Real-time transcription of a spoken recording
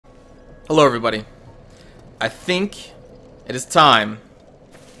Hello everybody. I think it is time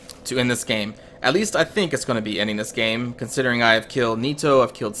to end this game. At least I think it's going to be ending this game, considering I have killed Nito,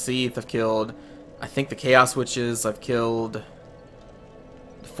 I've killed Seath, I've killed, I think, the Chaos Witches, I've killed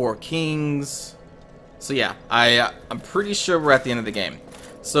the Four Kings. So yeah, I'm pretty sure we're at the end of the game.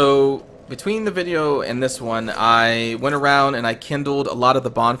 So between the video and this one, I went around and I kindled a lot of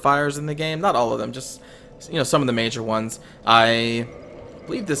the bonfires in the game. Not all of them, just, you know, some of the major ones. I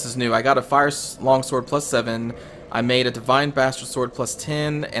believe this is new. I got a fire longsword +7. I made a divine bastard sword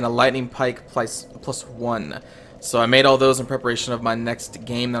 +10 and a lightning pike +1. So I made all those in preparation of my next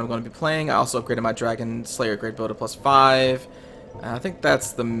game that I'm going to be playing. I also upgraded my Dragon Slayer Great Builder +5. I think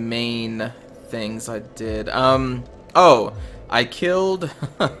that's the main things I did. Oh, I killed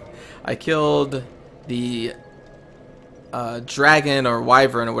I killed the dragon or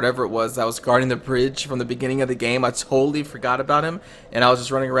wyvern or whatever it was that was guarding the bridge from the beginning of the game. I totally forgot about him, and I was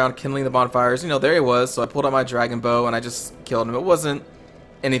just running around kindling the bonfires. You know, there he was, so I pulled out my dragon bow and I just killed him. It wasn't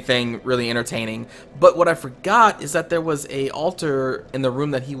anything really entertaining, but what I forgot is that there was a altar in the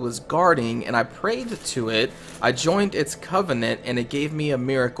room that he was guarding, and I prayed to it. I joined its covenant, and it gave me a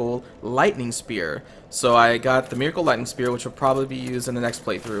miracle lightning spear. So I got the miracle lightning spear, which will probably be used in the next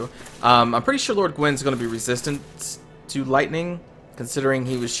playthrough. I'm pretty sure Lord Gwyn's going to be resistant to lightning, considering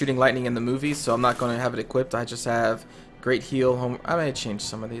he was shooting lightning in the movie, so I'm not going to have it equipped. I just have great heal. Home. I may change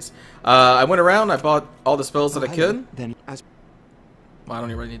some of these. I went around, I bought all the spells that I could. Then well, I don't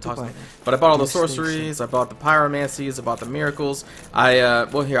even really need to talk to them. But I bought all the sorceries, I bought the pyromancies, I bought the miracles.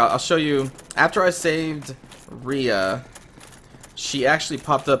 Well, here, I'll show you. After I saved Rhea, she actually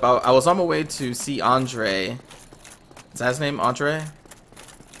popped up. I was on my way to see Andre. Is that his name? Andre?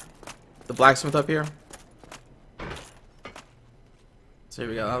 The blacksmith up here? So here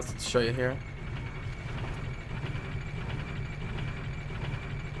we go. I'll show you here.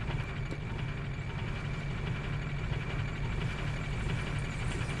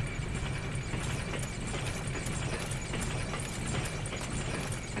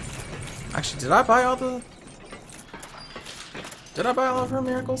 Actually, did I buy all of her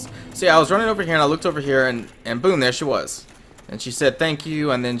miracles? So yeah, I was running over here and I looked over here and boom, there she was. And she said thank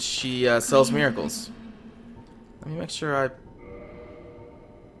you, and then she sells miracles. Let me make sure I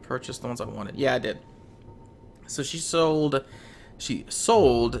purchased the ones I wanted. Yeah, I did. So she sold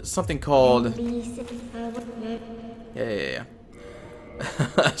something called yeah.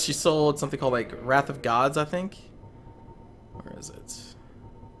 She sold something called like Wrath of Gods, I think. Where is it?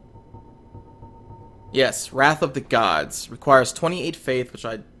 Yes, Wrath of the Gods. Requires 28 faith, which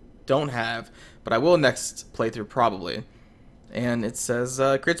I don't have, but I will next playthrough probably. And it says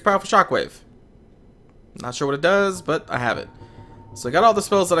creates powerful shockwave. Not sure what it does, but I have it. So I got all the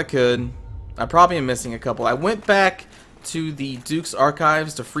spells that I could. I probably am missing a couple. I went back to the Duke's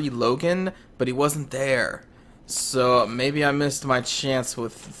archives to free Logan, but he wasn't there. So maybe I missed my chance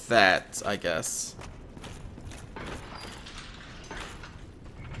with that, I guess.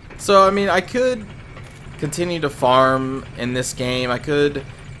 So I mean, I could continue to farm in this game. I could,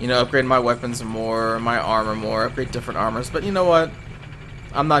 you know, upgrade my weapons more, my armor more, upgrade different armors, but you know what?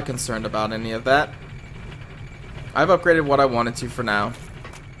 I'm not concerned about any of that. I've upgraded what I wanted to for now.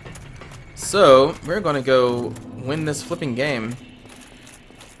 So, we're gonna go win this flipping game.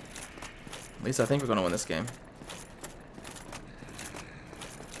 At least I think we're gonna win this game.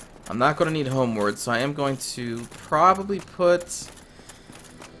 I'm not gonna need homeward, so I am going to probably put...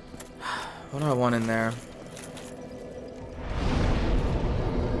 What do I want in there?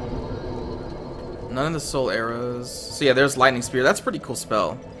 None of the soul arrows. So yeah, there's lightning spear. That's a pretty cool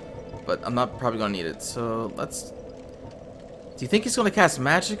spell, but I'm not probably gonna need it. So let's. Do you think he's gonna cast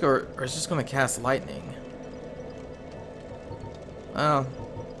magic, or is he just gonna cast lightning? Oh.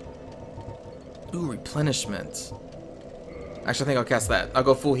 Ooh, replenishment. Actually, I think I'll cast that. I'll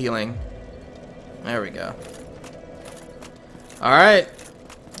go full healing. There we go. All right.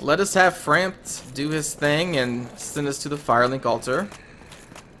 Let us have Frampt do his thing and send us to the Firelink altar.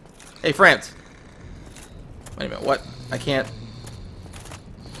 Hey, Frampt. Wait a minute, what? I can't...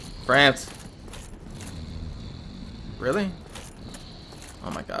 Frampt. Really? Oh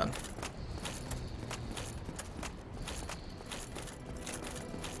my god.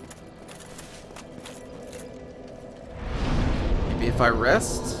 Maybe if I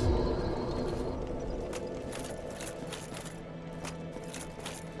rest?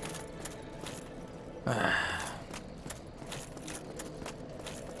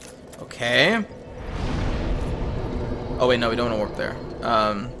 Okay. Oh wait, no, we don't want to warp there.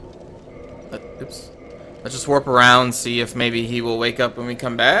 Oops. Let's just warp around, see if maybe he will wake up when we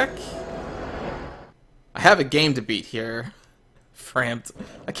come back. I have a game to beat here. Framped.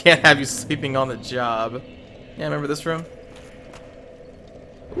 I can't have you sleeping on the job. Yeah, remember this room?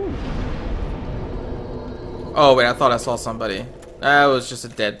 Ooh. Oh, wait, I thought I saw somebody. That was just a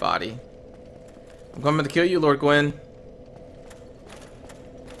dead body. I'm coming to kill you, Lord Gwyn.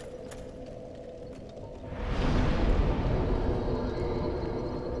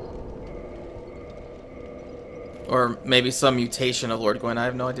 Or maybe some mutation of Lord Gwyn. I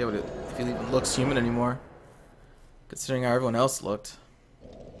have no idea if he even looks human anymore. Considering how everyone else looked.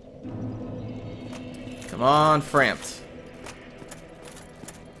 Come on, Framped.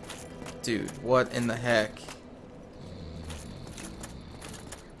 Dude, what in the heck?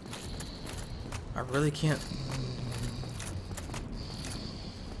 I really can't.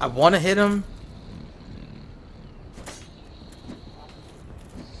 I want to hit him.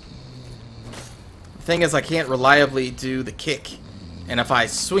 The thing is, I can't reliably do the kick. And if I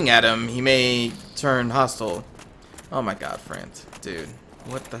swing at him, he may turn hostile. Oh my god, Framped. Dude,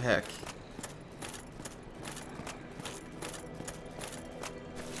 what the heck?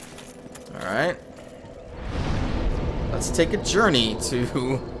 Alright. Let's take a journey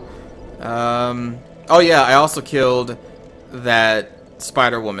to... Oh yeah, I also killed that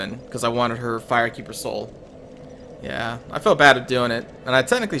spider woman because I wanted her firekeeper soul. Yeah, I felt bad at doing it. And I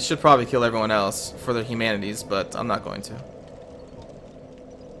technically should probably kill everyone else for their humanities, but I'm not going to.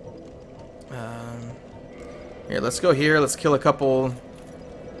 Here, let's go here. Let's kill a couple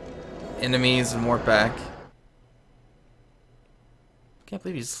enemies and warp back. Can't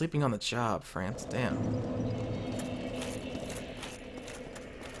believe he's sleeping on the job, France. Damn.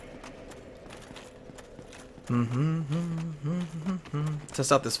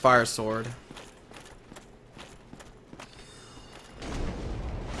 Test out this fire sword.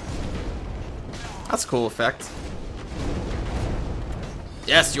 That's a cool effect.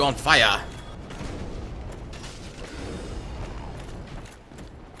 Yes, you're on fire.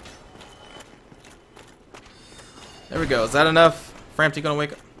 There we go. Is that enough? Framped, you gonna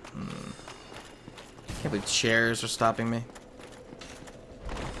wake up? Can't believe chairs are stopping me.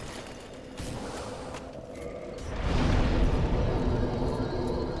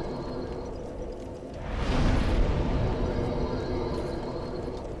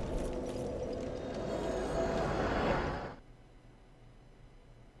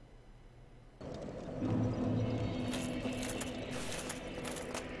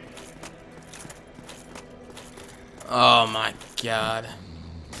 Oh my god.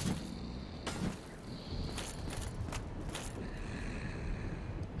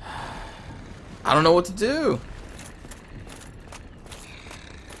 I don't know what to do.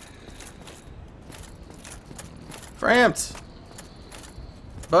 Framped.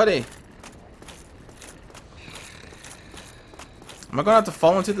 Buddy. Am I gonna have to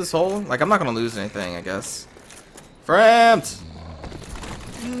fall into this hole? Like, I'm not gonna lose anything, I guess. Framped!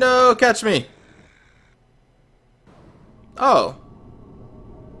 No, catch me! Oh.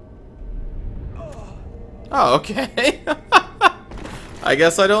 Oh, okay. I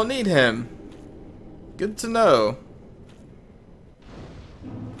guess I don't need him. Good to know.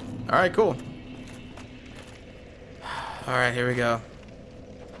 Alright, cool. Alright, here we go.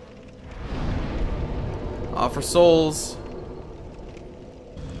 Offer souls.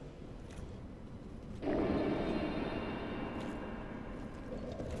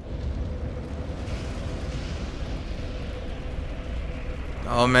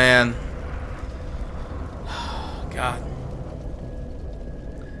 Oh man. God.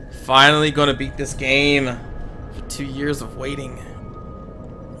 Finally gonna beat this game after 2 years of waiting.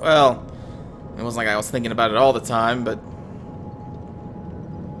 Well, it wasn't like I was thinking about it all the time, but...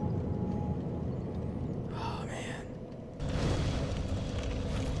 Oh man.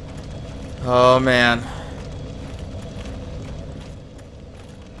 Oh man.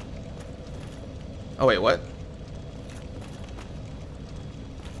 Oh wait, what?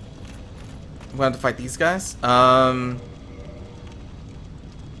 I'm gonna have to fight these guys?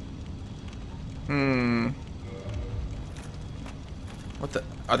 What the?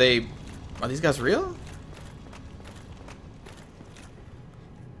 Are these guys real?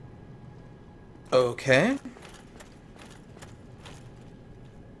 Okay.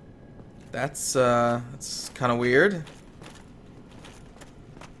 That's kind of weird.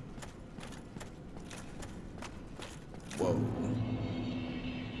 Whoa.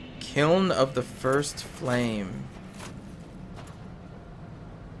 Kiln of the First Flame.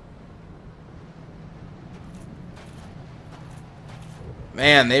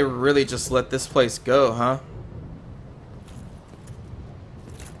 Man, they really just let this place go, huh?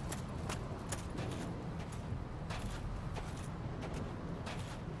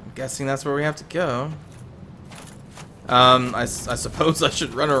 I'm guessing that's where we have to go. I suppose I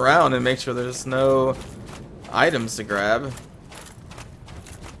should run around and make sure there's no items to grab.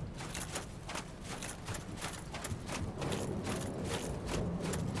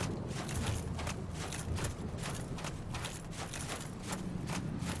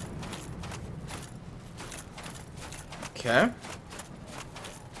 Okay.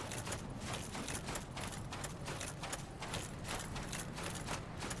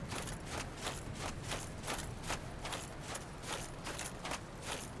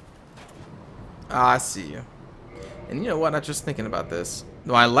 Ah, I see you. And you know what? I'm just thinking about this.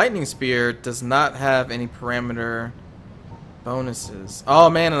 My lightning spear does not have any parameter bonuses. Oh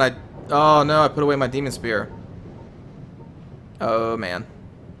man, and oh no, I put away my demon spear. Oh man.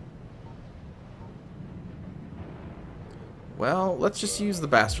 Well, let's just use the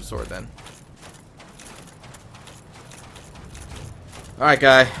bastard sword then. Alright,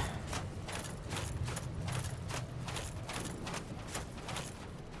 guy.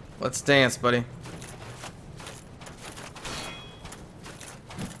 Let's dance, buddy.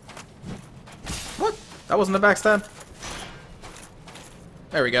 What? That wasn't a backstab?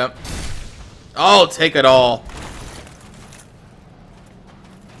 There we go. Oh, take it all.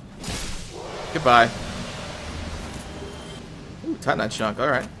 Goodbye. Ooh, Titanite chunk,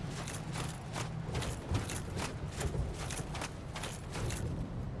 alright.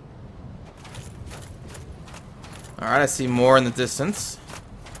 Alright, I see more in the distance.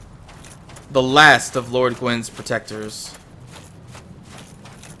 The last of Lord Gwyn's protectors.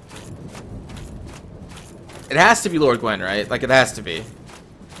 It has to be Lord Gwyn, right? Like, it has to be.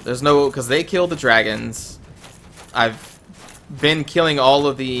 There's no... Because they killed the dragons. I've been killing all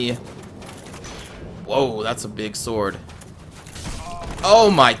of the... Whoa, that's a big sword.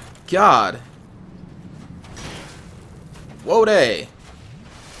 Oh my god. Whoa day.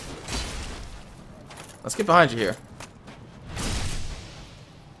 Let's get behind you here.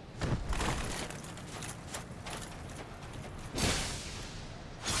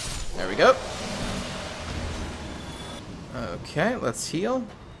 There we go. Okay, let's heal.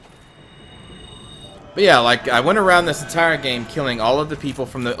 But yeah, like, I went around this entire game killing all of the people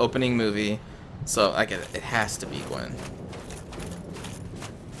from the opening movie. So, like, it has to be Gwyn.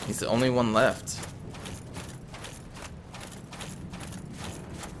 He's the only one left.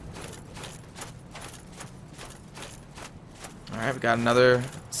 Alright, we got another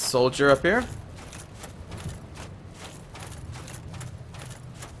soldier up here.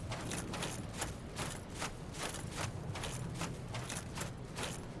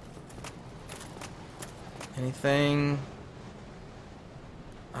 Anything?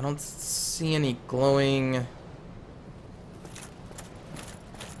 I don't see any glowing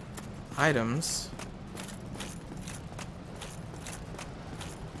items.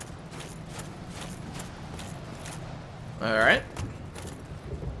 Alright.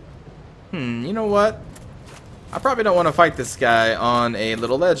 You know what? I probably don't want to fight this guy on a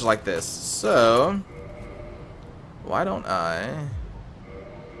little ledge like this. So, why don't I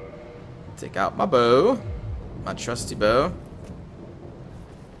take out my bow? My trusty bow.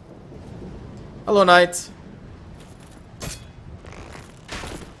 Hello, knight.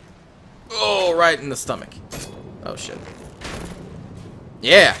 Oh, right in the stomach. Oh, shit.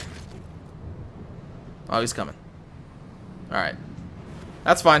 Yeah. Oh, he's coming. Alright.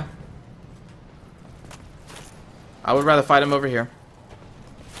 That's fine. I would rather fight him over here.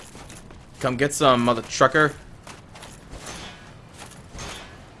 Come get some, mother trucker.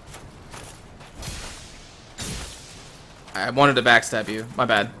 I wanted to backstab you. My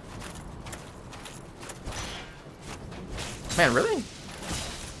bad. Man, really?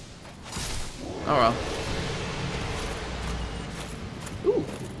 Oh well. Ooh.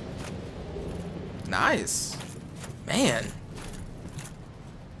 Nice. Man.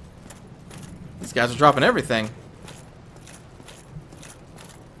 These guys are dropping everything.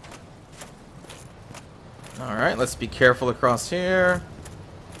 Alright, let's be careful across here.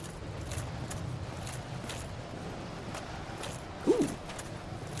 Ooh.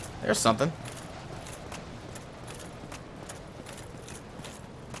 There's something.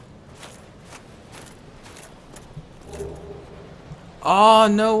 Oh,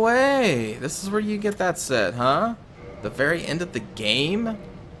 no way. This is where you get that set, huh? The very end of the game?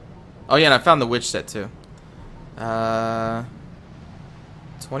 Oh, yeah, and I found the witch set, too.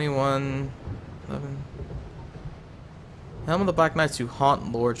 21... 11... Helm of the Black Knights who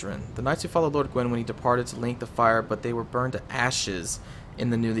haunt Lordran. The knights who followed Lord Gwyn when he departed to link the fire, but they were burned to ashes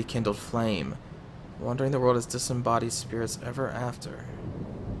in the newly kindled flame. Wandering the world as disembodied spirits ever after.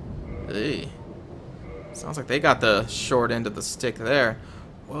 Hey. Sounds like they got the short end of the stick there.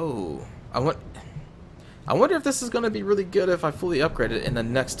 Whoa. I wonder if this is going to be really good if I fully upgrade it in the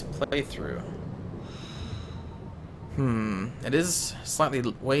next playthrough. It is slightly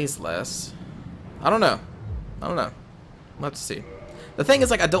weighs less. I don't know. We'll have to see. The thing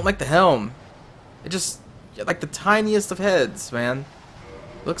is, like, I don't like the helm. It just, like, the tiniest of heads, man.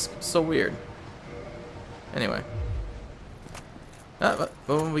 Looks so weird. Anyway.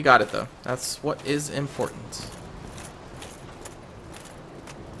 Well, we got it, though. That's what is important.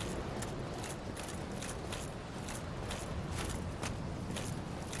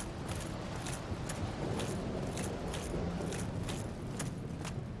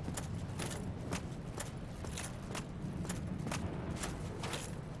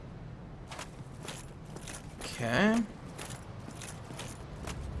 Okay.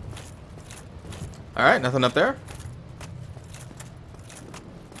 Alright, nothing up there.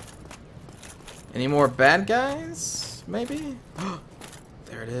 Any more bad guys? Maybe?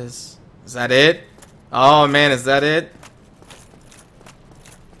 There it is. Is that it? Oh man, is that it?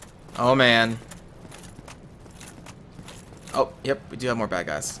 Oh man. Oh, yep, we do have more bad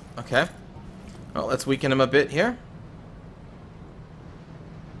guys. Okay. Well, let's weaken him a bit here.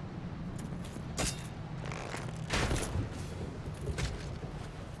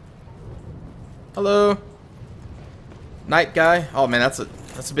 Hello. Night guy. Oh man, that's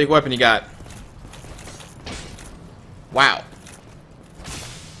a big weapon you got. Wow.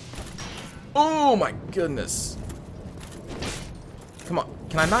 Oh my goodness. Come on.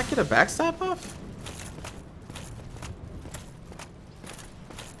 Can I not get a backstab off?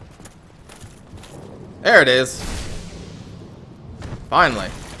 There it is. Finally.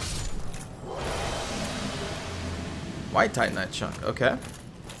 White Titanite chunk. Okay.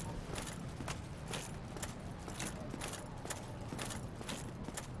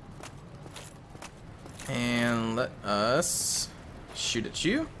 And let us shoot at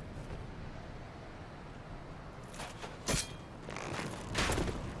you.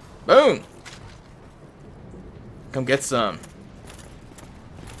 Boom! Come get some.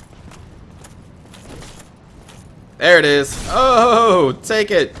 There it is. Oh, take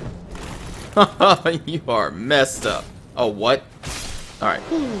it. You are messed up. Oh, what? Alright.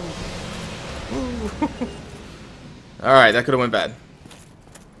 Alright, that could have went bad.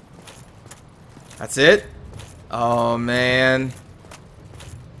 That's it? Oh, man.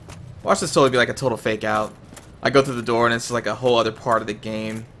 Watch this totally be like a total fake out. I go through the door and it's like a whole other part of the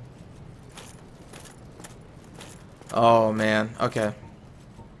game. Oh, man. Okay.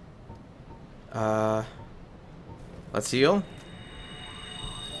 Let's heal.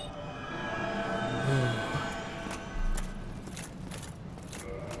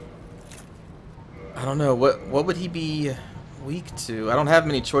 I don't know. What would he be weak to? I don't have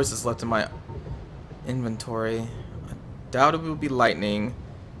many choices left in my inventory. I doubt it would be lightning.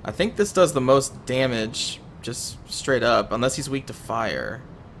 I think this does the most damage just straight up, unless he's weak to fire.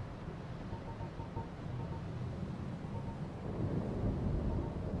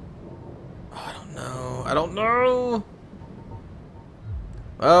 Oh, I don't know. I don't know.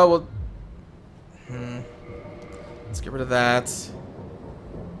 Oh, well. Let's get rid of that.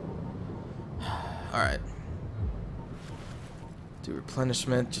 Alright. Do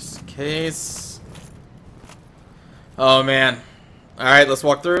replenishment just in case. Oh man. Alright, let's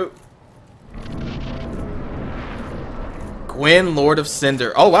walk through. Gwyn, Lord of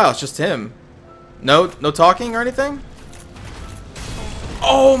Cinder. Oh wow, it's just him. No talking or anything?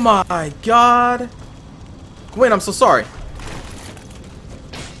 Oh my god. Gwyn, I'm so sorry.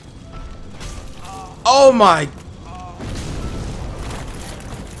 Oh my.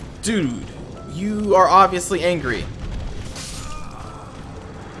 Dude, you are obviously angry.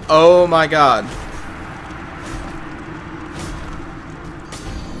 Oh my god.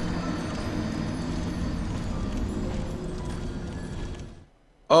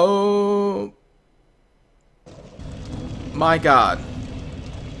 Oh my god.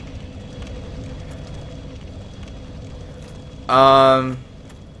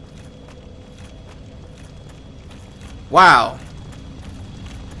 Wow.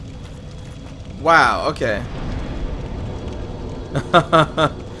 Wow, okay.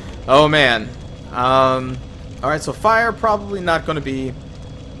 Oh man. Alright, so fire probably not gonna be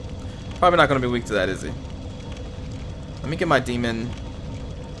weak to that, is he? Let me get my demon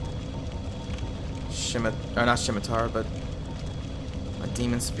not scimitar, but my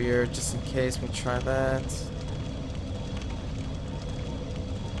demon spear just in case. Let me try that.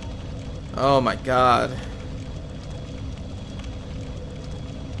 Oh my god.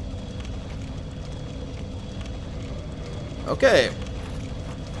 Okay.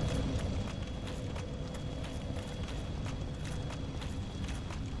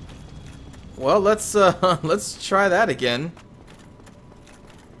 Well, let's let's try that again.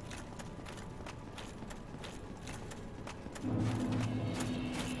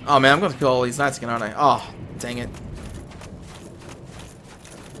 Oh man, I'm gonna kill all these knights again, aren't I? Oh, dang it.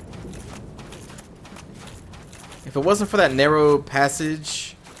 If it wasn't for that narrow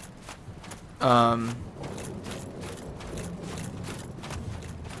passage, where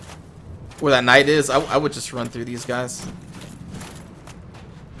that knight is, I would just run through these guys.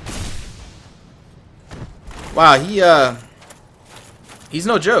 Wow, he's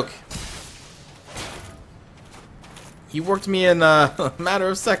no joke. He worked me in a matter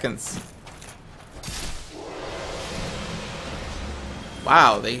of seconds.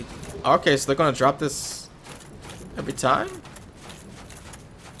 Wow, okay, so they're gonna drop this every time?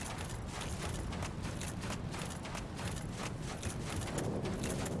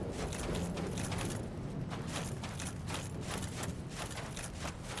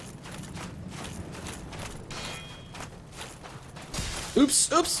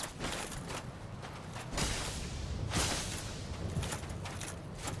 Oops, oops.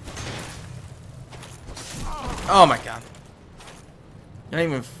 Oh my god. You're not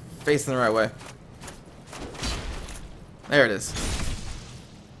even facing the right way. There it is.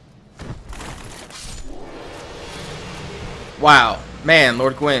 Wow. Man,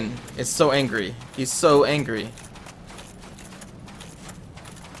 Lord Gwyn is so angry. He's so angry.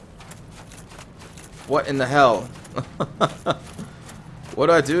 What in the hell? What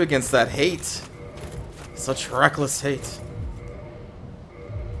do I do against that hate? Such reckless hate.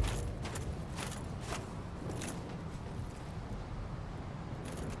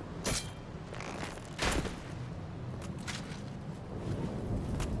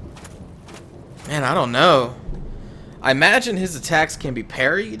 Man, I don't know. I imagine his attacks can be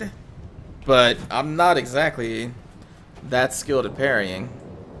parried, but I'm not exactly that skilled at parrying.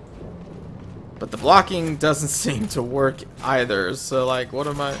 But the blocking doesn't seem to work either, so like, what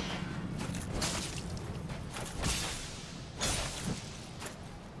am I...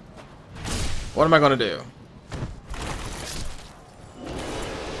 What am I gonna do?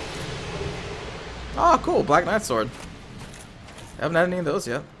 Oh, cool, Black Knight Sword. Haven't had any of those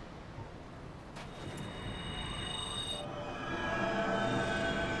yet.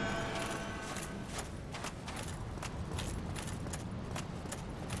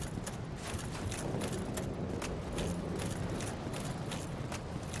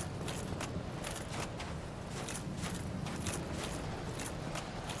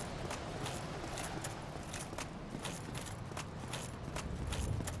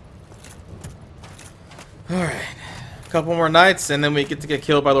 Alright. A couple more knights, and then we get to get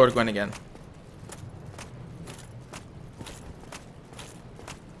killed by Lord Gwyn again.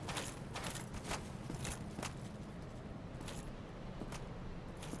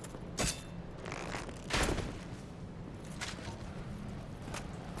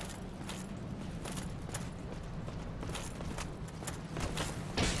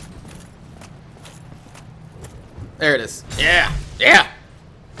 There it is. Yeah! Yeah!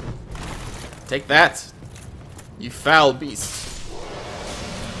 Take that. You foul beast.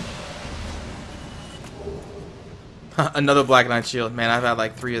 Another Black Knight shield. Man, I've had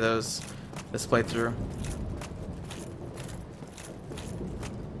like 3 of those this playthrough.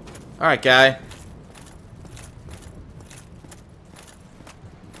 Alright, guy.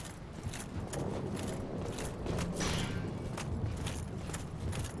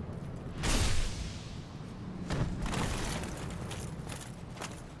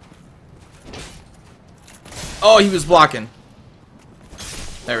 Oh, he was blocking.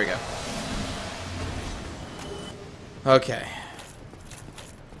 There we go. Okay.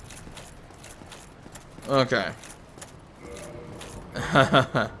 Okay.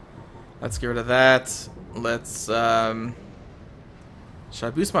 Let's get rid of that. Let's, should I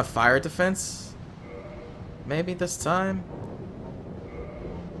boost my fire defense? Maybe this time?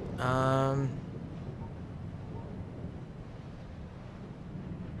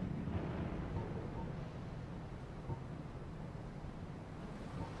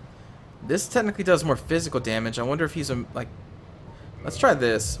 This technically does more physical damage. I wonder if he's a, like... Let's try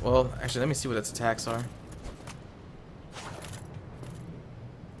this. Well, actually, let me see what its attacks are.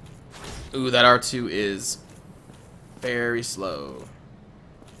 Ooh, that R2 is very slow.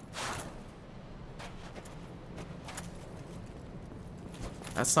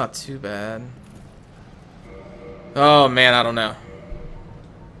 That's not too bad. Oh, man, I don't know.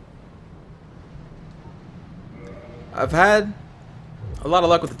 I've had a lot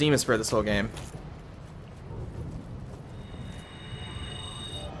of luck with the Demon Spirit this whole game.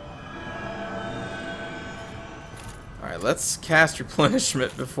 Alright, let's cast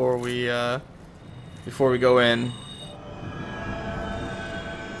Replenishment before we before we go in.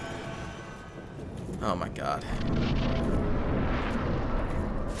 Oh my god.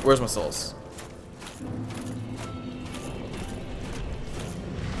 Where's my souls?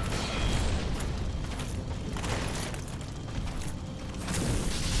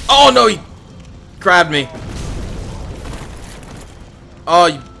 Oh no, he grabbed me. Oh,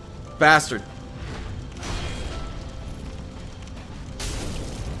 you bastard.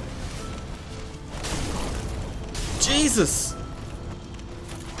 Jesus.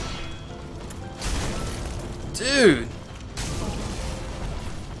 Dude.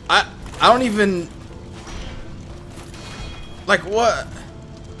 I don't even, like, what?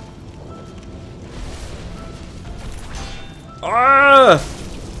 Ah!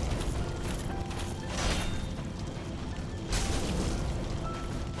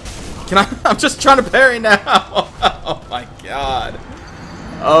 Can I? I'm just trying to parry now. Oh my god.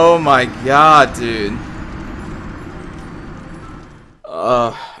 Oh my god, dude.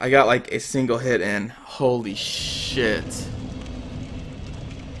 I got like a single hit in. Holy shit.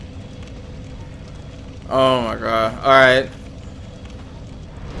 Oh my god. Alright.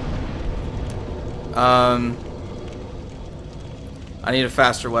 I need a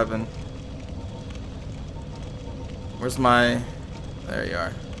faster weapon. Where's my... There you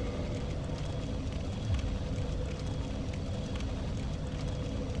are.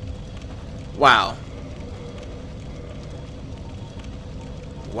 Wow.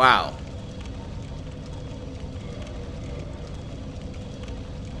 Wow.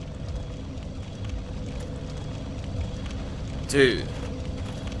 Dude.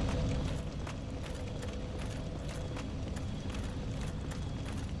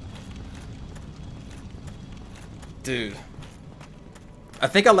 Dude. I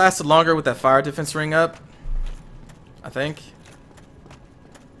think I lasted longer with that fire defense ring up. I think.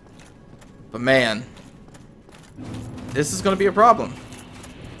 But man, this is going to be a problem.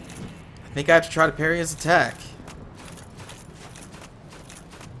 I think I have to try to parry his attack.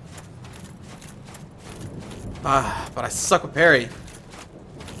 But I suck with parry.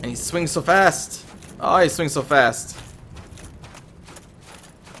 And he swings so fast. Oh, he swings so fast.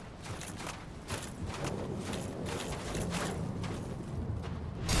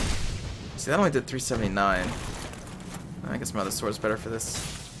 See, that only did 379. I guess my other sword is better for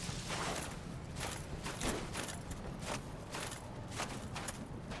this.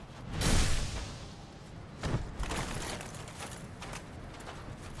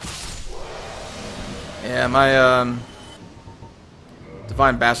 Yeah, my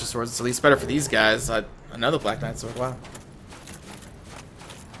Divine Bastard sword is at least better for these guys. Another Black Knight sword, wow.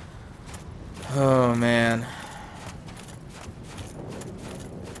 Oh man.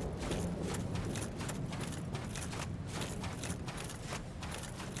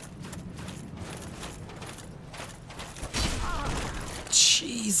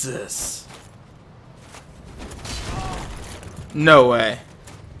 Jesus. No way.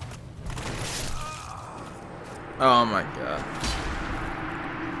 Oh my god.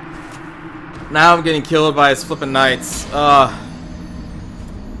 Now I'm getting killed by his flippin' knights. Yeah.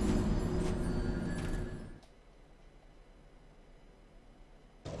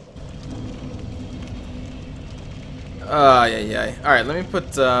 Alright, let me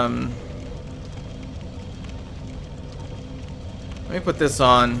put this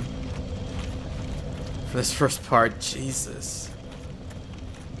on for this first part. Jesus.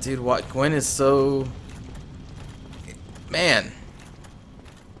 Dude, what? Gwyn is so... Man.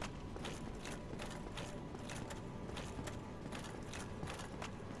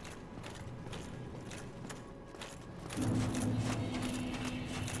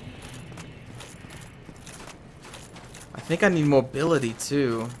 I think I need mobility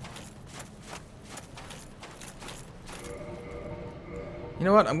too. You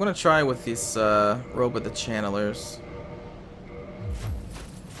know what? I'm gonna try with this robe with the channelers.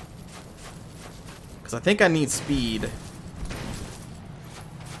 Because I think I need speed.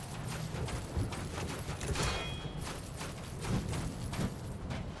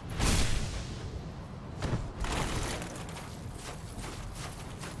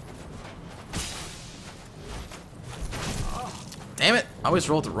 Damn it! I always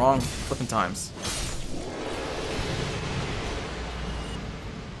rolled the wrong flipping times.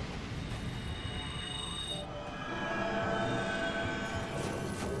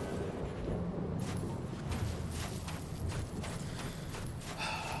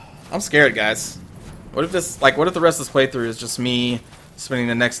 I'm scared, guys. What if this, like, what if the rest of this playthrough is just me spending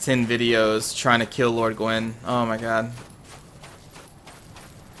the next 10 videos trying to kill Lord Gwyn? Oh my god.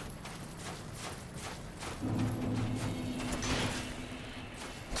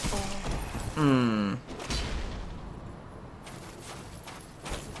 Hmm.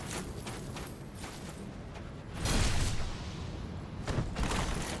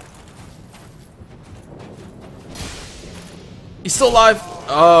 He's still alive!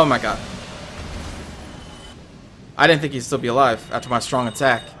 Oh my god. I didn't think he'd still be alive after my strong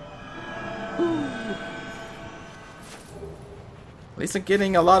attack. At least I'm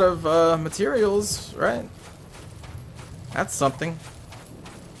getting a lot of materials, right? That's something.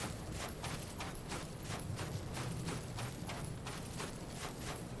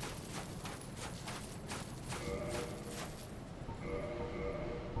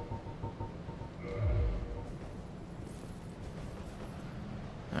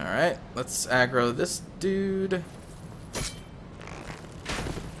 Alright, let's aggro this dude.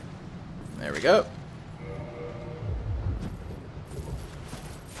 There we go.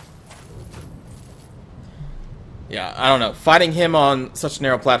 Yeah, I don't know. Fighting him on such a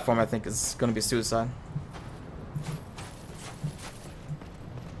narrow platform, I think, is going to be suicide.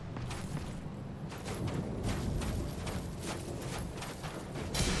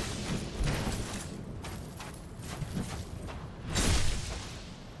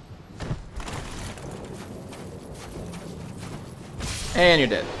 And you're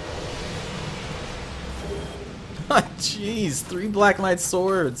dead. Jeez, 3 Black Knight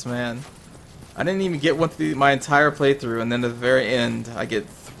swords, man. I didn't even get one through my entire playthrough, and then at the very end, I get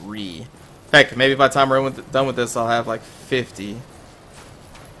 3. Heck, maybe by the time we're done with this, I'll have like 50.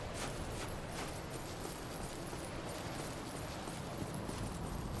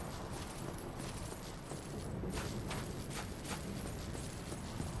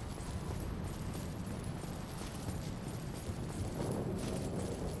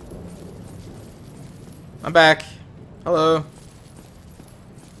 I'm back. Hello.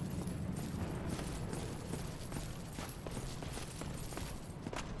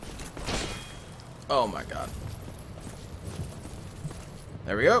 Oh my god.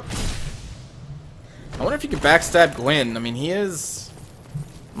 There we go. I wonder if you could backstab Gwyn. I mean, he is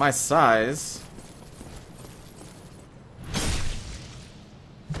my size.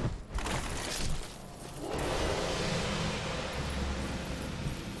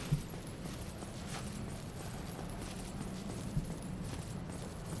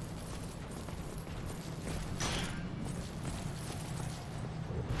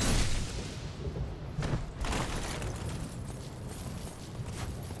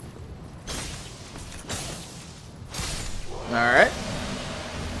 Alright.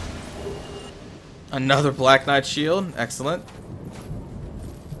 Another Black Knight shield. Excellent.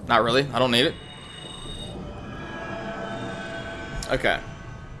 Not really. I don't need it. Okay.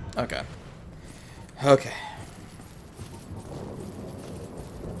 Okay. Okay.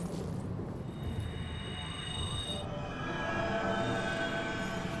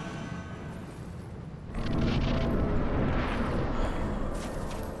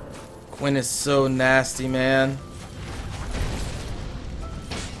 Gwyn is so nasty, man.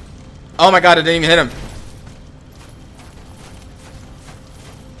 Oh my god, I didn't even hit him.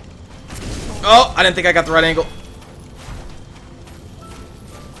 Oh, I didn't think I got the right angle.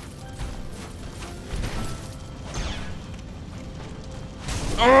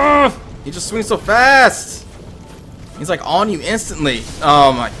 Oh, he just swings so fast. He's like on you instantly.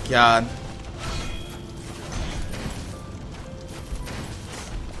 Oh my god.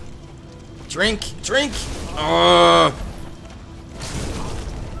 Drink, drink. Oh.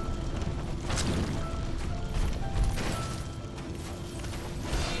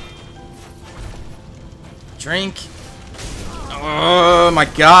 Drink. Oh my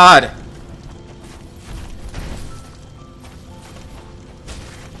god.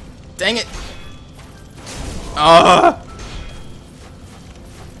 Dang it.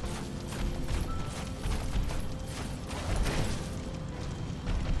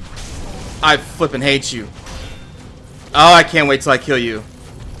 I flippin' hate you. Oh, I can't wait till I kill you.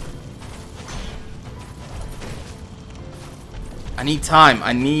 I need time.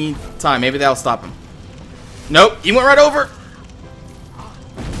 I need time. Maybe that'll stop him. Nope, he went right over.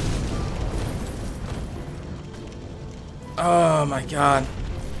 Oh my god.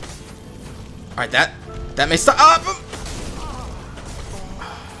 Alright, that may stop him.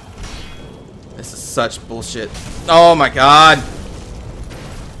 This is such bullshit. Oh my god.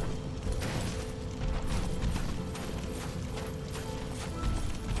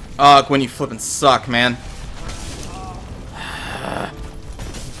 Oh, Gwyn, you flippin' suck, man.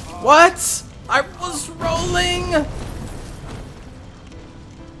 What? I was rolling!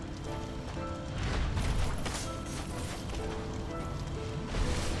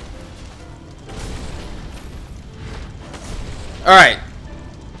 Alright.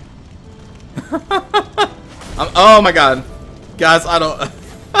 Oh my god. Guys, I don't...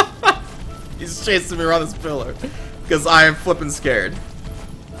 He's chasing me around this pillar. Because I am flipping scared.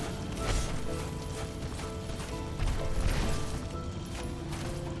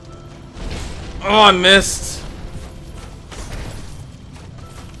 Oh, I missed.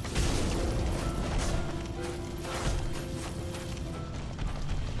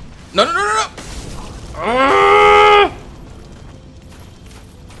 No, no, no, no, no.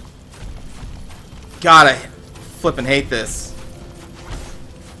 God, I flipping hate this.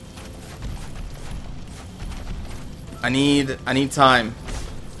 I need time.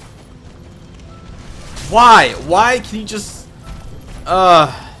 Why? Why can you just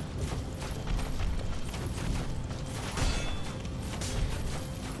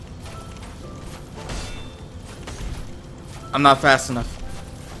I'm not fast enough.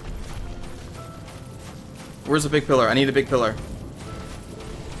 Where's the big pillar? I need a big pillar.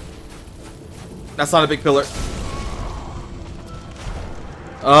 That's not a big pillar.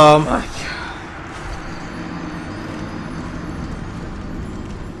 Oh my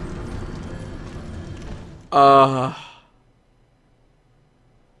god.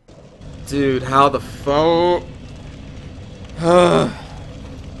 Dude, how the phone?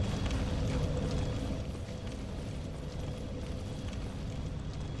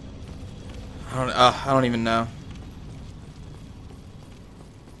 I don't even know.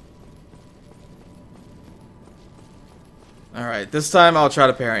 Alright, this time I'll try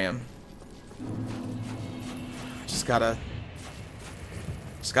to parry him. Just gotta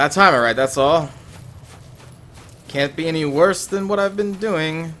time it right, that's all. Can't be any worse than what I've been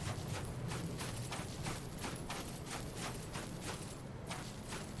doing.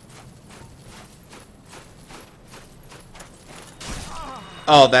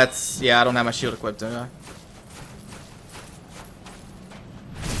 Oh, that's... yeah, I don't have my shield equipped, do I?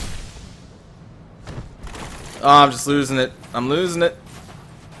 Oh, I'm just losing it. I'm losing it.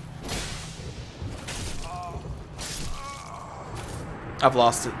 I've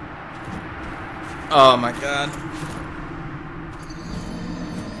lost it. Oh my god.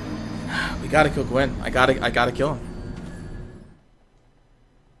 We gotta kill Gwyn. I gotta kill him.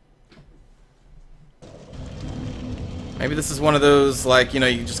 Maybe this is one of those, like, you know,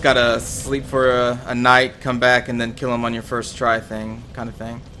 you just gotta sleep for a night, come back, and then kill him on your first try thing, kind of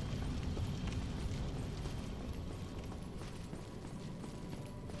thing.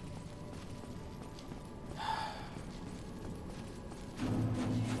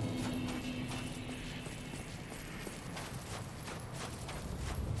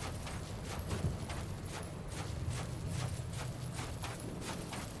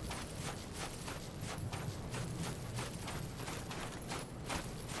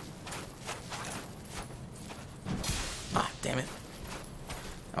 Damn it.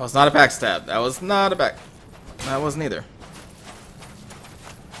 That was not a backstab. That was not a back. That wasn't either.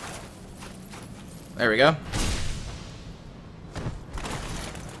 There we go.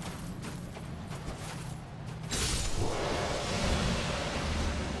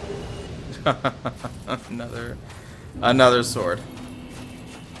 Another sword.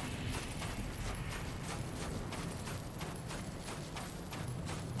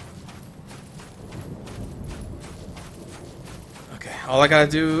 All I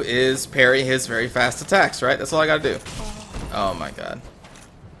gotta do is parry his very fast attacks, right? That's all I gotta do. Oh my god.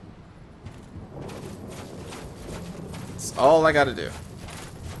 That's all I gotta do.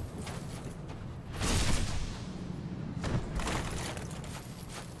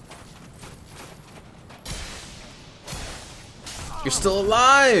 You're still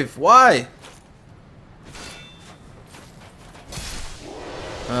alive! Why?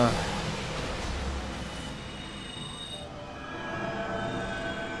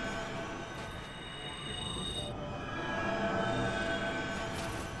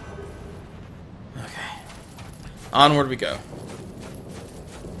 Onward we go.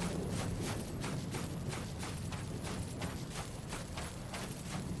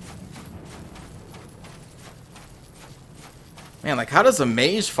 Man, like, how does a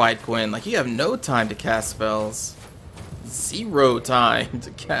mage fight Gwyn? Like, you have no time to cast spells. Zero time to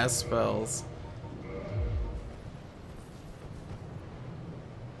cast spells.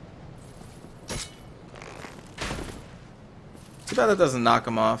 Too bad that doesn't knock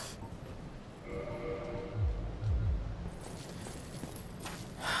him off.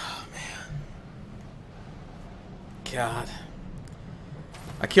 God.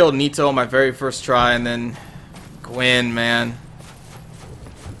 I killed Nito on my very first try, and then Gwyn, man.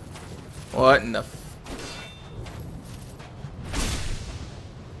 What in the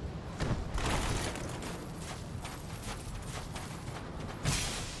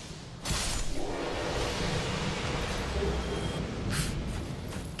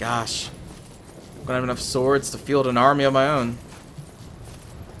gosh. I'm gonna have enough swords to field an army of my own.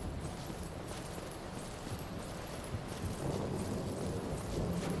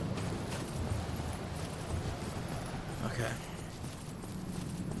 Okay.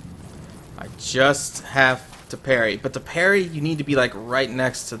 I just have to parry. But to parry, you need to be like right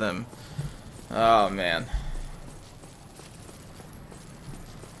next to them. Oh, man.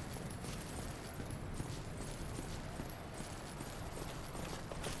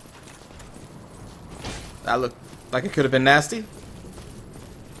 That looked like it could have been nasty.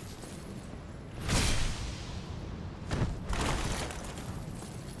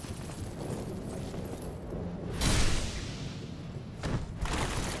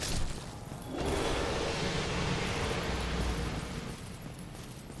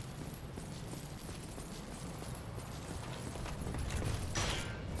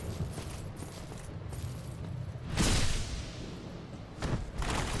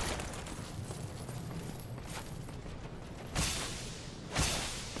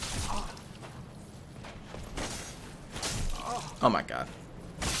 Oh my god.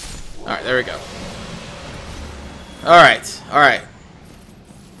 Alright, there we go. Alright, alright.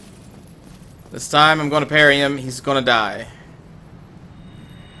 This time I'm going to parry him. He's going to die.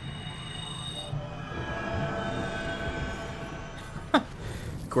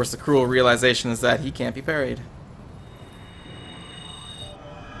 Of course, the cruel realization is that he can't be parried.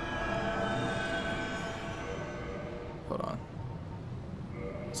 Hold on.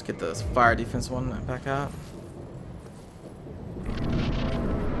 Let's get this fire defense one back out.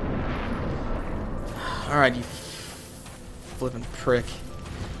 Alright, you flippin' prick.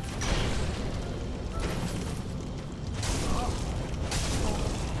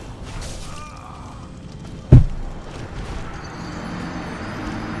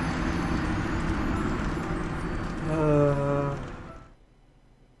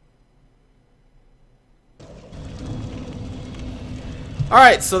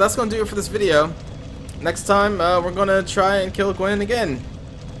 Alright, so that's gonna do it for this video. Next time, we're gonna try and kill Gwyn again.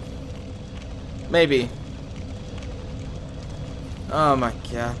 Maybe. Oh my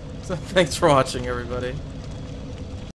god. So thanks for watching, everybody.